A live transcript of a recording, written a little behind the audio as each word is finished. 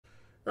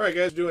All right,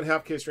 guys, we're doing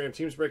half case random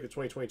teams break of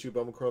 2022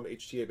 Bowman Chrome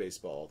HTA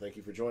baseball. Thank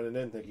you for joining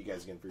in. Thank you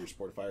guys again for your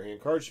support of Firehand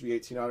cards. Should be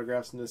 18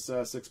 autographs in this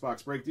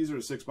 6-box break. These are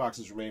the 6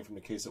 boxes remaining from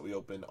the case that we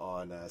opened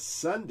on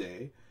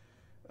Sunday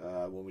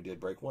when we did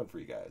break 1 for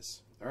you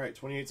guys. All right,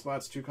 28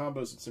 spots, 2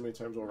 combos, and so many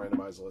times we'll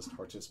randomize the list of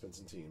participants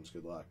and teams.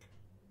 Good luck.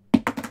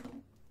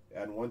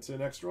 Add 1 to the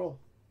next roll.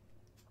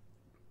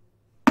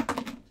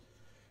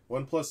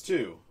 1 plus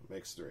 2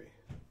 makes 3.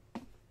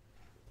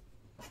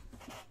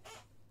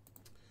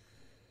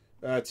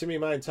 Timmy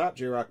Mine top,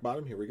 J-Rock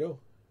bottom. Here we go.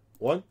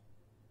 1,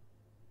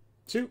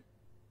 2.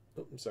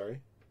 Oh, I'm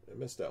sorry. I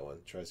missed that one.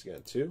 Try this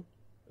again. 2.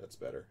 That's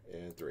better.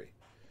 And 3.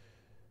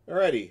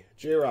 Alrighty.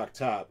 J-Rock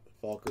top,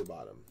 Falker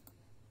bottom.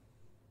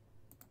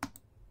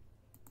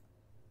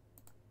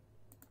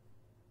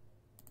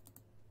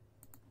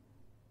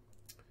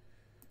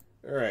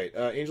 Alright.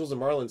 Angels and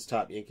Marlins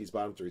top, Yankees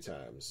bottom 3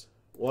 times.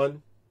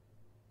 1,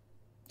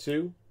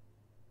 2,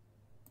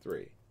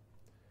 3.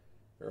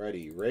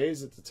 Alrighty,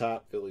 Rays at the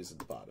top, Phillies at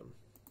the bottom.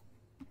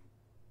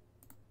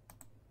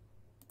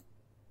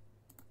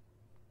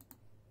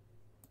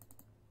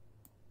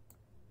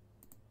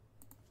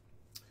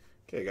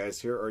 Okay, guys,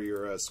 here are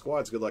your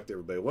squads. Good luck to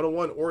everybody.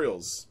 101,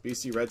 Orioles,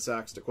 BC Red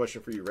Sox. The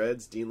question for you,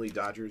 Reds, Deanley,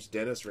 Dodgers,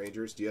 Dennis,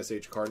 Rangers,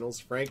 DSH, Cardinals,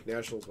 Frank,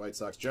 Nationals, White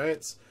Sox,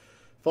 Giants,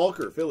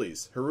 Falker,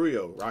 Phillies,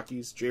 Haruyo,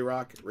 Rockies,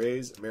 J-Rock,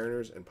 Rays,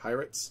 Mariners, and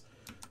Pirates.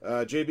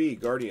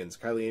 JB, Guardians,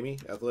 Kylie Amy,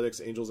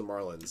 Athletics, Angels, and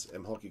Marlins.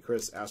 M. Hulky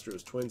Chris,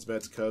 Astros, Twins,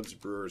 Mets, Cubs,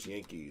 Brewers,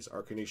 Yankees.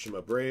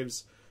 Arkanishima,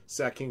 Braves.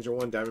 Sack Kings are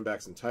 1,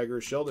 Diamondbacks, and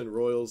Tigers. Sheldon,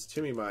 Royals.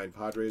 Timmy Mine,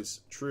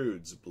 Padres.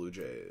 Trudes, Blue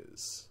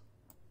Jays.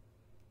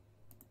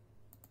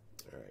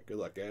 Alright, good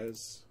luck,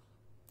 guys.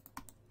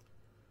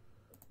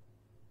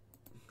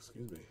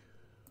 Excuse me.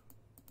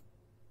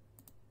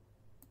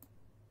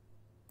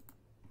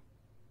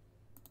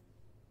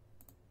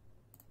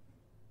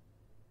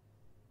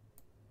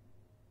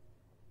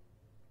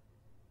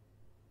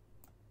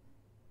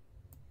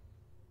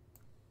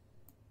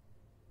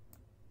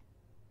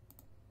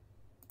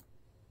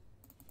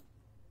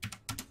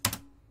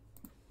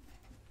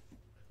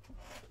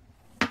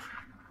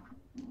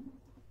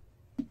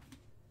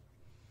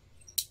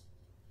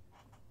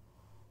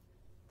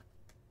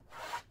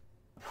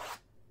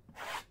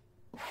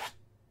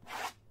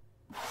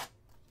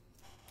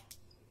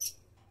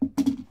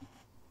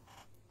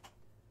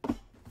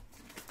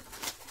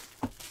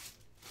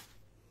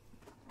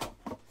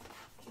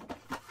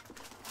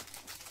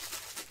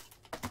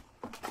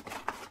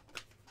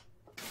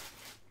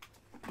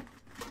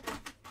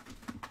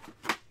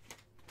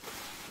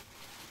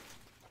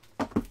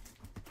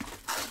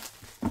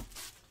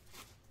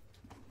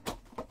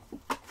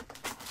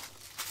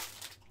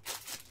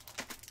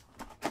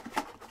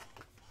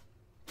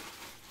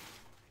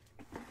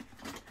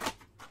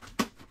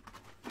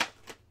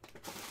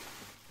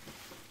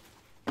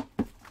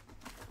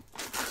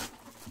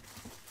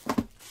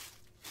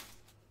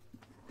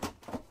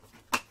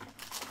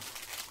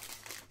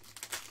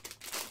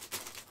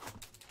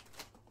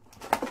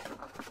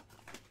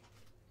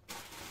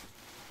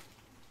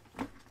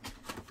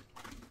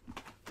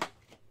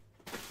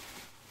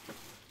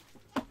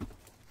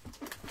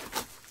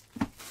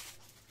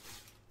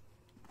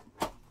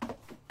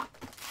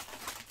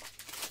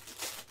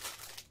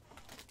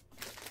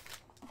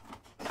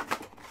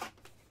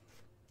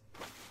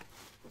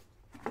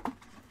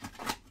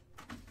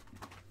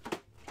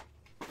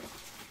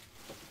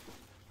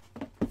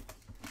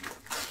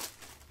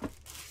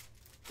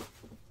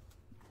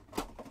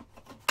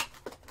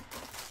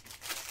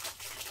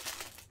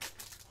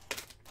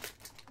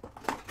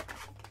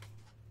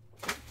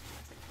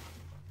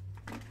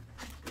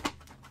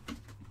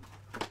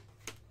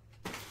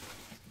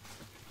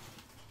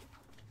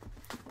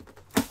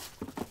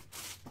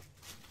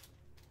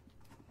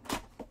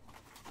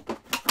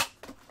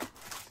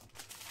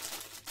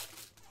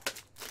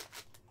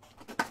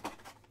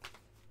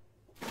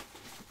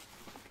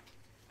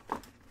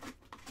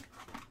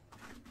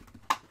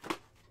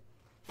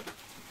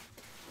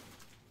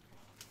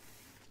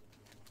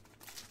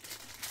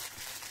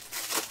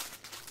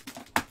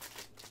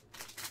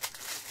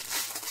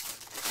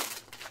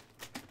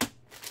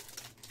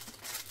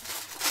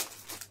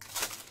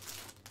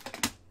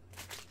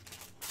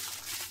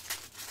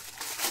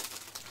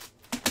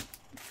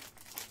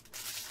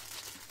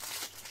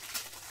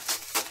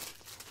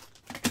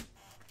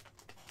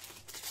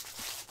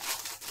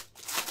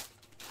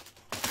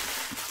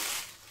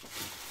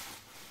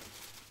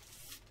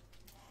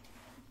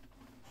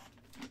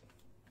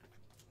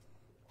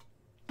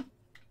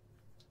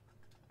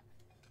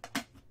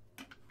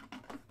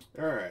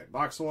 Alright,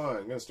 box 1. I'm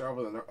going to start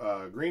with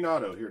a green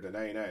auto here to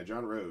 99.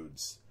 John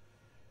Rhodes.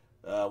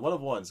 1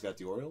 of 1's got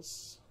the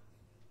Orioles.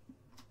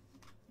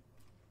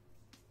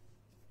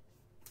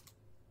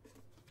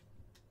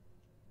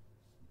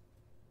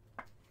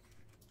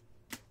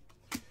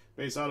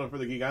 Base auto for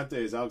the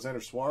Gigantes.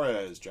 Alexander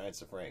Suarez.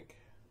 Giants of Frank.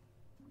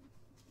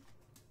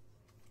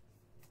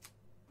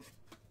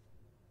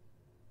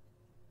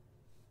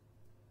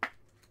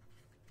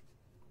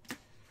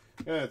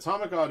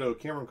 Atomic auto,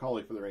 Cameron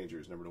Cawley for the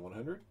Rangers, number to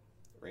 100.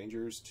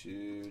 Rangers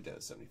to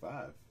Dennis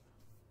 75.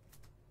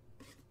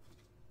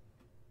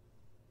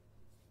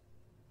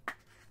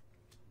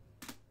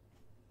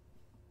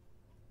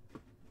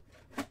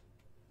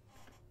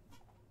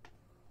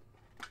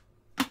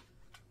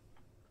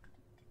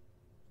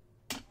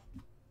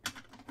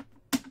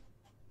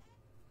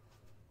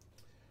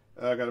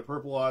 I got a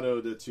purple auto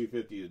to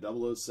 250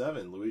 to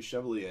 007. Louis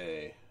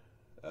Chevalier.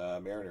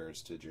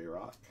 Mariners to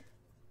J-Rock.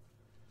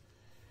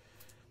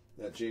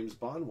 That James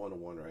Bond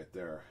 101 right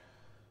there.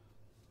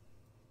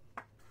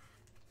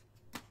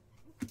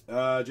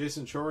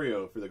 Jason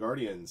Chorio for the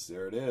Guardians.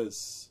 There it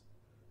is.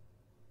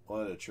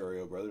 One of the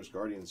Chorio brothers.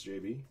 Guardians,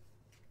 JB.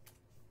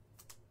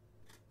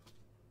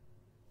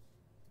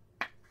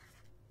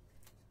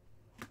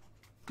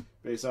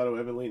 Base auto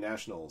Evan Lee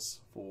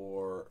Nationals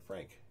for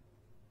Frank.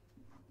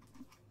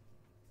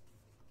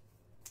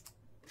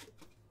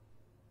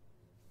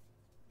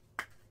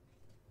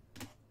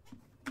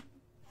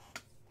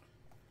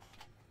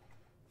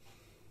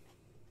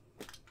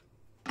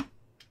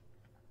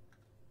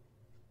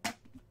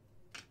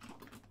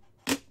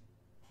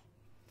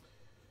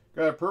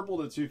 Got a purple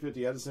to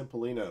 250 Edison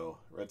Polino,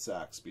 Red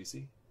Sox,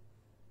 BC.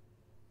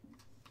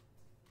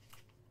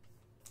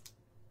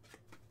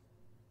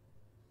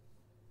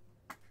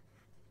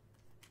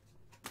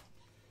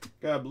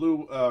 Got a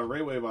blue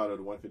Ray Wave auto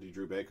to 150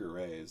 Drew Baker,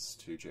 Rays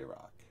to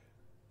J-Rock.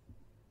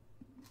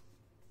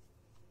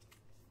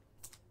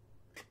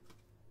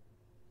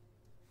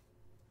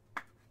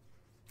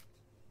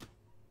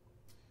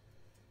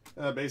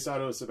 Base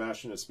auto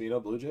Sebastian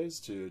Espino, Blue Jays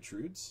to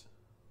Trudes.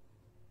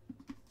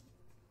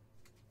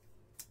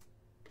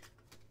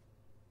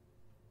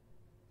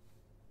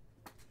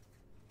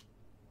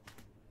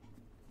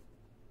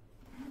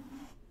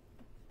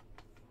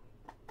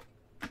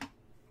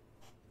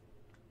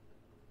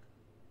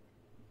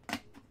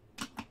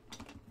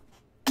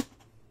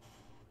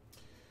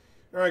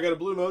 All right, got a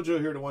blue mojo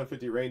here to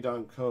 150 Rain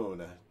Don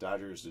Cone,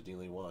 Dodgers to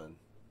Dealing 1.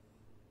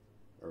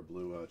 Or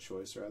blue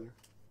choice, rather.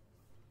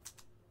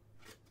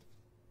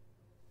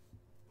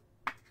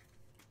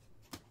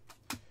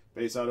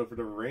 Base auto for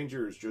the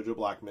Rangers, JoJo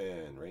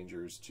Blackman,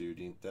 Rangers to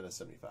Dennis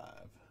 75.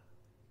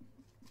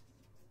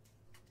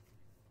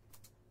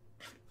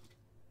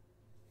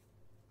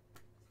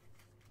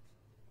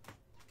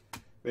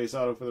 Base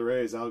auto for the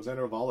Rays,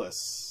 Alexander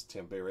Vallis,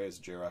 Tampa Bay Rays,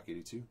 J-Rock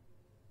 82.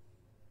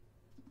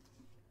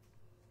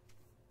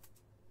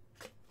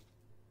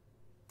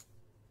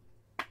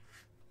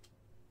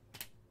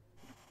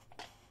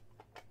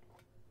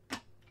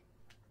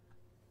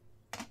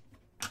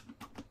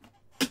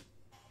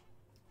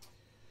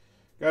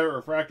 Got a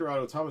refractor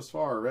auto, Thomas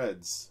Farr,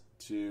 Reds,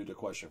 to the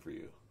question for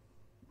you.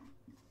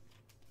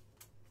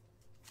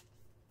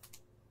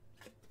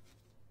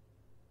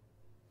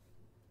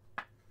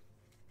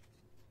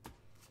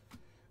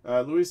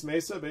 Luis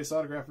Mesa, base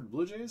autograph for the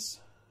Blue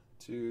Jays,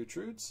 to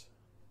Trudes,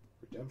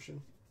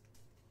 Redemption.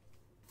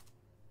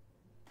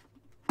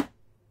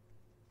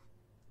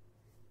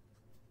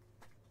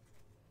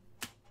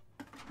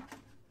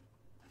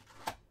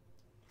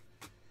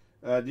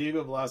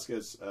 Diego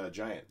Velasquez,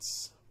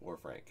 Giants. Or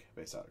Frank,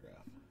 base autograph.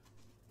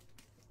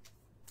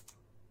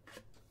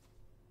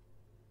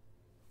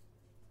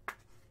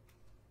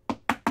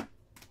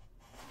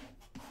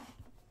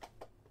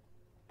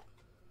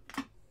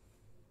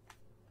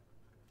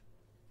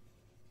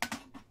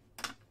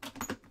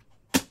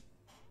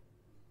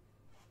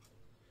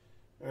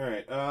 All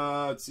right,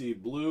 let's see.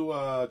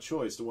 Blue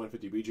choice to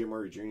 150 BJ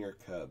Murray Jr.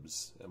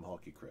 Cubs, M.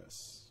 Hulky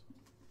Chris.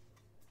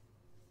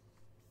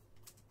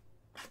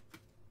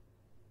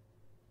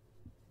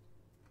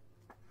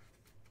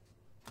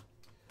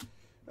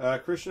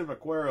 Christian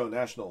Vaquero,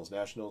 Nationals.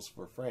 Nationals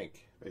for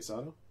Frank. Base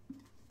auto.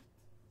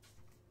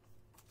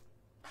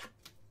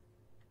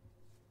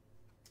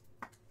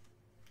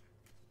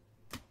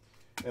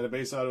 And a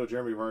base auto,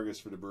 Jeremy Vargas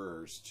for the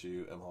Brewers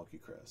to M. Hulky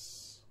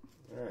Chris.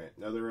 All right,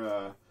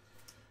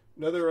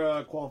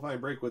 another qualifying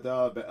break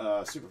without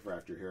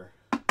Superfractor here.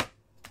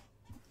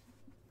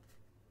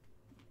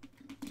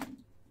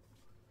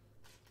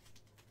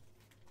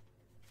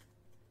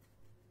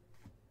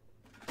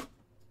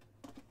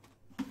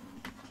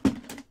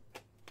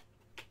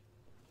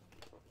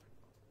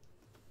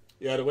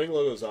 Yeah, the wing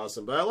logo is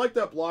awesome. But I like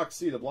that Block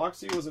C. The Block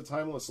C was a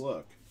timeless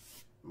look,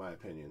 in my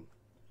opinion.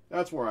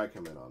 That's where I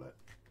come in on it.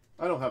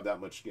 I don't have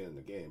that much skin in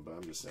the game, but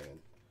I'm just saying.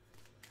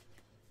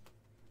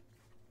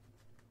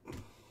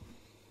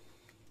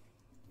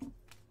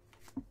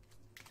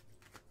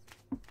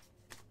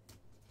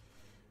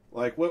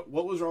 Like, what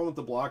was wrong with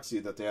the Block C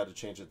that they had to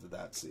change it to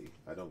that C?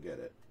 I don't get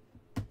it.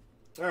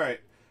 All right.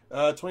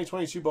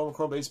 2022 Bowman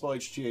Chrome Baseball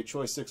HTA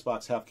Choice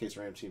 6-box half case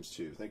Ram Teams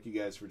 2. Thank you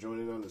guys for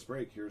joining on this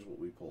break. Here's what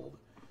we pulled.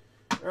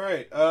 All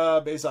right,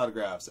 base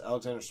autographs.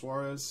 Alexander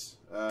Suarez,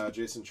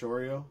 Jason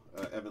Chorio,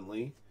 Evan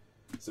Lee,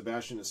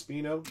 Sebastian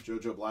Espino,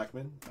 JoJo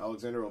Blackman,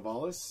 Alexander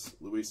Ovalis,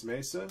 Luis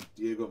Mesa,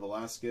 Diego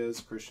Velasquez,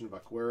 Christian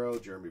Vaquero,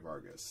 Jeremy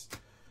Vargas.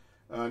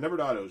 Numbered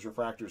autos,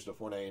 refractors to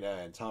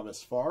 499,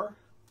 Thomas Farr,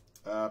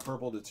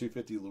 purple to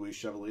 250, Luis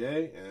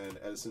Chevalier, and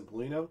Edison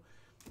Polino.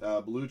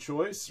 Blue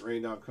Choice,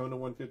 Rain Down Cone to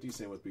 150,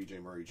 same with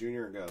BJ Murray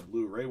Jr. And got a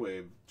blue Ray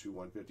Wave to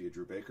 150 of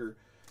Drew Baker.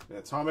 An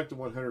Atomic to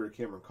 100 of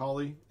Cameron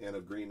Cawley. And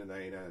a green to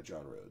 99 of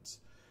John Rhodes.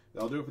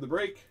 That'll do it for the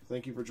break.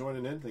 Thank you for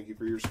joining in. Thank you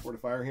for your support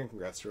of Firehand.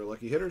 Congrats to our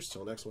lucky hitters.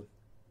 Till next one.